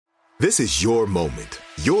This is your moment,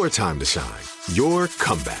 your time to shine, your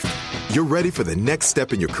comeback. You're ready for the next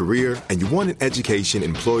step in your career, and you want an education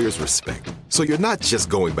employers respect. So you're not just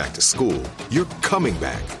going back to school, you're coming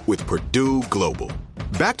back with Purdue Global.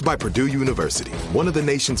 Backed by Purdue University, one of the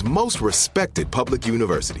nation's most respected public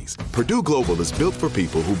universities, Purdue Global is built for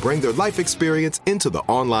people who bring their life experience into the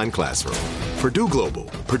online classroom. Purdue Global,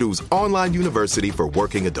 Purdue's online university for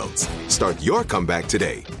working adults. Start your comeback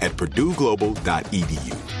today at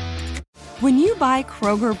purdueglobal.edu. When you buy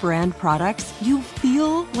Kroger brand products, you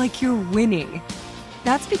feel like you're winning.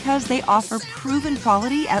 That's because they offer proven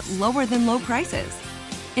quality at lower than low prices.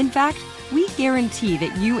 In fact, we guarantee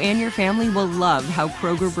that you and your family will love how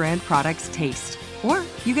Kroger brand products taste, or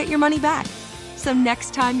you get your money back. So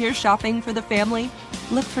next time you're shopping for the family,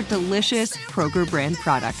 look for delicious Kroger brand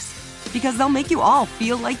products, because they'll make you all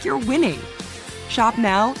feel like you're winning. Shop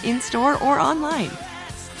now, in-store, or online.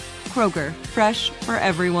 Kroger, fresh for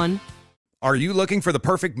everyone. Are you looking for the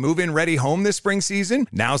perfect move-in ready home this spring season?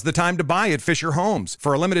 Now's the time to buy at Fisher Homes.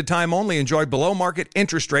 For a limited time only, enjoy below-market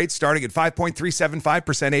interest rates starting at 5.375%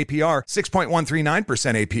 APR,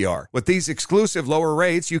 6.139% APR. With these exclusive lower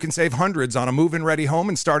rates, you can save hundreds on a move-in ready home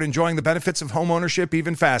and start enjoying the benefits of homeownership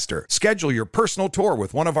even faster. Schedule your personal tour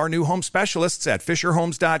with one of our new home specialists at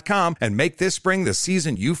FisherHomes.com and make this spring the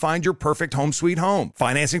season you find your perfect home sweet home.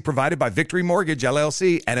 Financing provided by Victory Mortgage,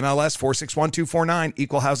 LLC, NMLS 461249,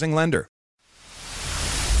 Equal Housing Lender.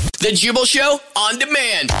 The Jubal Show on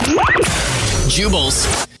demand.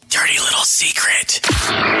 Jubal's dirty little secret.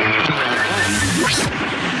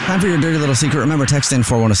 Time for your dirty little secret. Remember, text in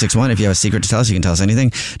 41061 if you have a secret to tell us. You can tell us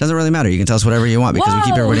anything. Doesn't really matter. You can tell us whatever you want because we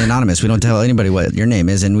keep everybody anonymous. We don't tell anybody what your name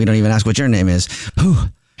is, and we don't even ask what your name is. Whew.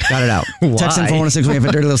 Got it out. Text in 41061 if you have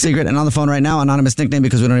a dirty little secret. And on the phone right now, anonymous nickname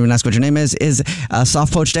because we don't even ask what your name is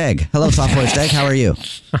Soft Poached Egg. Hello, Soft Poached Egg. How are you?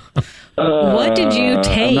 What did you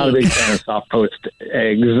take? I'm not a big fan of soft poached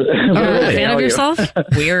eggs. You're not a fan of yourself?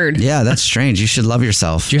 Weird. Yeah, that's strange. You should love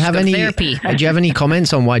yourself. Do you have any therapy? Do you have any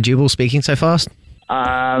comments on why Jubal's speaking so fast?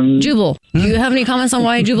 Jubal, do you have any comments on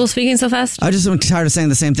why Jubal's speaking so fast? I just am tired of saying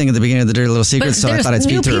the same thing at the beginning of the dirty little secret, so I thought I'd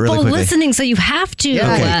speed through it really quickly. There's new people listening, so you have to.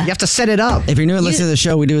 Yeah, okay. You have to set it up. If you're new and listening to the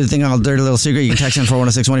show, we do the thing called Dirty Little Secret. You can text in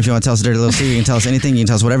 41061 if you want to tell us a dirty little secret. You can tell us anything. You can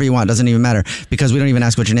tell us whatever you want. Doesn't even matter because we don't even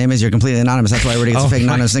ask what your name is. You're completely anonymous. That's why everybody gets a fake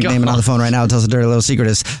anonymous nickname. And on the phone right now, tell us a dirty little secret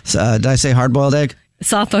is. Did I say hard boiled egg?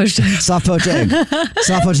 Soft poached egg. Soft poached egg.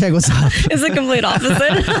 Soft poached egg. What's up? It's the complete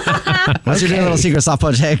opposite. What's your dirty little secret? Soft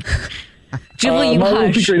poached egg. Jubal, you my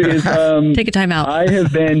hush. secret is Take a time out. I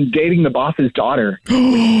have been dating the boss's daughter.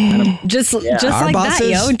 Just Our like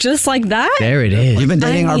bosses? that, yo. Just like that. There it is. You've been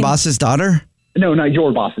dating our boss's daughter? No, not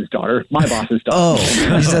your boss's daughter. My boss's daughter.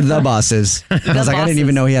 Oh, you said the bosses. I was like, I didn't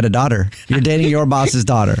even know he had a daughter. You're dating your boss's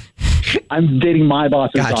daughter. I'm dating my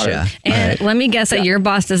boss's daughter. Gotcha. And let me guess that your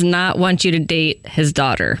boss does not want you to date his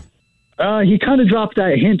daughter. He kind of dropped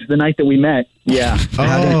that hint the night that we met. Yeah.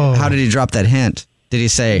 How did he drop that hint? Did he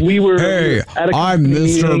say, We were hey, at a I'm company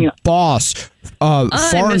Mr. meeting. Boss I'm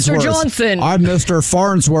Farnsworth. Mr. Johnson. I'm Mr.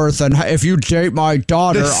 Farnsworth, and if you date my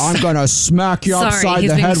daughter, I'm going to smack you upside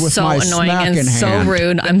he's the being head with so my annoying and smacking so hand.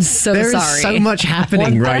 rude. I'm so There sorry. is so much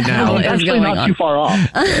happening right now. What is Actually, going not on? too far off.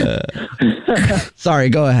 Sorry,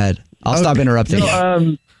 go ahead. I'll stop interrupting.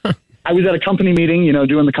 No, I was at a company meeting,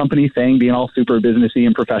 doing the company thing, being all super businessy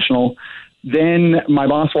and professional. Then my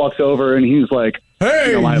boss walks over and he's like,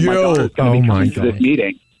 Hey, my daughter's going to be coming to this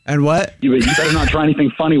meeting. And what? You better not try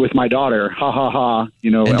anything funny with my daughter. Ha, ha, ha.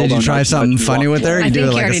 And did you try something funny with her? You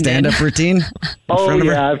do like a stand-up routine? Oh,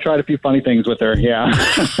 yeah. I've tried a few funny things with her. Yeah.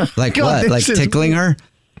 Like what? Like tickling her?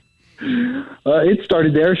 It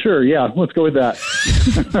started there. Sure. Yeah. Let's go with that.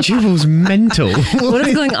 Jubal's mental. What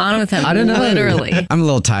is going on with him? I don't know. Literally. I'm a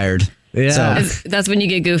little tired. Yeah. That's when you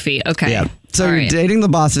get goofy. Okay. Yeah. So All you're right. dating the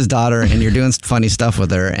boss's daughter and you're doing funny stuff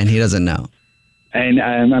with her and he doesn't know. And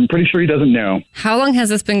I'm pretty sure he doesn't know. How long has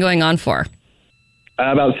this been going on for?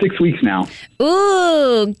 About 6 weeks now.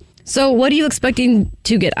 Ooh. So what are you expecting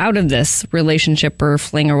to get out of this relationship or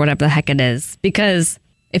fling or whatever the heck it is? Because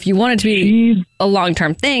if you want it to be a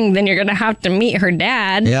long-term thing, then you're going to have to meet her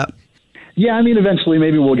dad. Yep. Yeah, I mean, eventually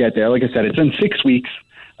maybe we'll get there. Like I said, it's been 6 weeks.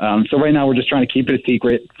 So right now we're just trying to keep it a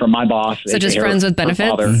secret from my boss. So just friends with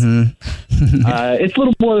benefits? It's a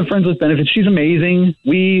little more than friends with benefits. She's amazing.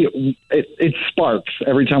 It sparks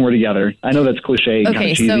every time we're together. I know that's cliche, kind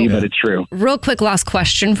of cheesy, but it's true. Real quick last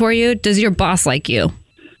question for you. Does your boss like you?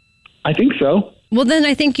 I think so. Well, then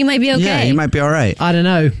I think you might be okay. Yeah, you might be all right. I don't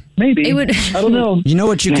know. Maybe. I don't know. You know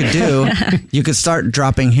what you could do? You could start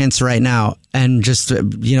dropping hints right now and just,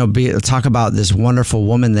 talk about this wonderful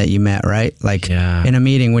woman that you met, right? Like in a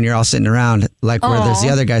meeting when you're all sitting around, like where there's the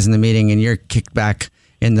other guys in the meeting and you're kicked back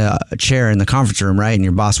in the chair in the conference room, right? And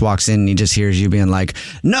your boss walks in and he just hears you being like,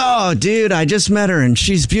 no, dude, I just met her and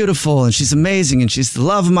she's beautiful and she's amazing and she's the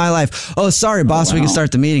love of my life. Oh, sorry, boss, we can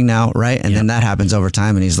start the meeting now, right? And then that happens over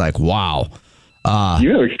time and he's like, wow.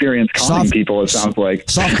 You have experience calling people, it sounds like.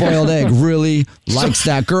 Soft-boiled egg really likes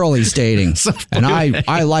that girl he's dating. And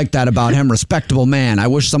I like that about him. Respectable man. I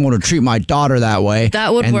wish someone would treat my daughter that way.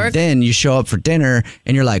 That would work. And then you show up for dinner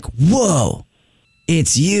and you're like, whoa,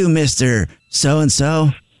 it's you, Mr. So-and-so.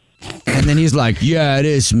 And then he's like, yeah, it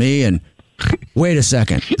is me. And wait a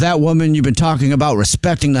second. That woman you've been talking about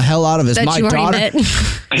respecting the hell out of is that my you daughter? met.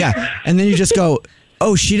 Yeah. And then you just go,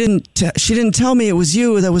 oh, she didn't tell me it was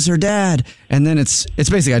you. That was her dad. And then it's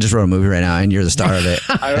basically, I just wrote a movie right now and you're the star of it.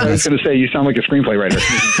 I was going to say, you sound like a screenplay writer.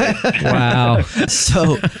 Wow.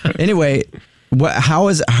 So anyway, how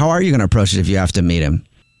are you going to approach it if you have to meet him?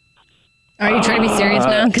 Are you trying to be serious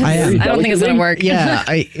now? I am. I don't think it's going to work. Yeah.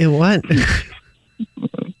 What?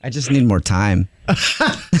 I just need more time. I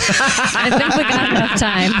think we got enough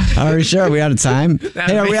time. Are we sure? Are we out of time?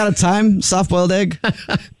 Hey, are we out of time? Soft-boiled egg?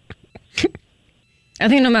 I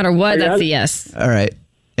think no matter what, that's a yes. All right.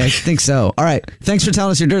 I think so. All right. Thanks for telling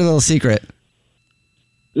us your dirty little secret.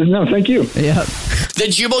 No, thank you. Yeah. The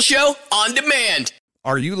Jubal Show on demand.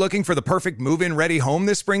 Are you looking for the perfect move-in ready home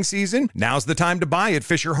this spring season? Now's the time to buy at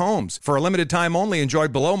Fisher Homes. For a limited time only, enjoy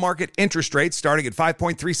below-market interest rates starting at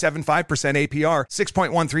 5.375% APR,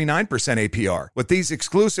 6.139% APR. With these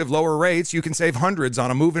exclusive lower rates, you can save hundreds on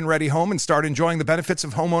a move-in ready home and start enjoying the benefits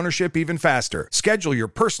of home ownership even faster. Schedule your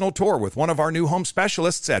personal tour with one of our new home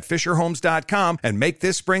specialists at FisherHomes.com and make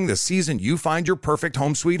this spring the season you find your perfect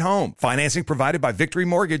home sweet home. Financing provided by Victory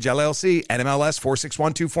Mortgage, LLC, NMLS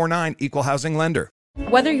 461249, Equal Housing Lender.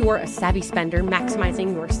 Whether you're a savvy spender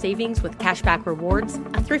maximizing your savings with cashback rewards,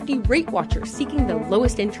 a thrifty rate watcher seeking the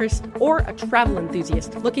lowest interest, or a travel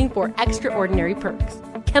enthusiast looking for extraordinary perks,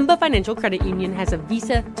 Kemba Financial Credit Union has a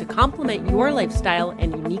visa to complement your lifestyle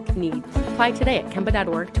and unique needs. Apply today at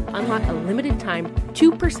Kemba.org to unlock a limited time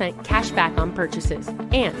 2% cash back on purchases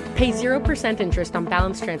and pay 0% interest on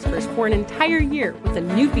balance transfers for an entire year with a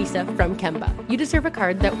new visa from Kemba. You deserve a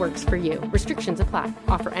card that works for you. Restrictions apply.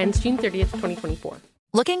 Offer ends June 30th, 2024.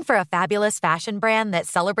 Looking for a fabulous fashion brand that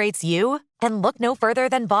celebrates you? Then look no further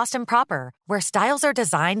than Boston Proper, where styles are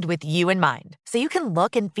designed with you in mind, so you can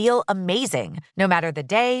look and feel amazing, no matter the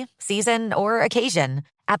day, season, or occasion.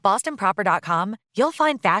 At BostonProper.com, you'll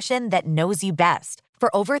find fashion that knows you best.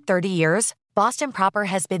 For over 30 years, Boston Proper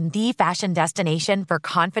has been the fashion destination for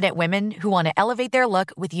confident women who want to elevate their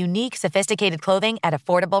look with unique, sophisticated clothing at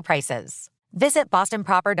affordable prices. Visit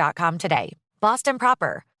BostonProper.com today. Boston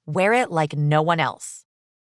Proper. Wear it like no one else.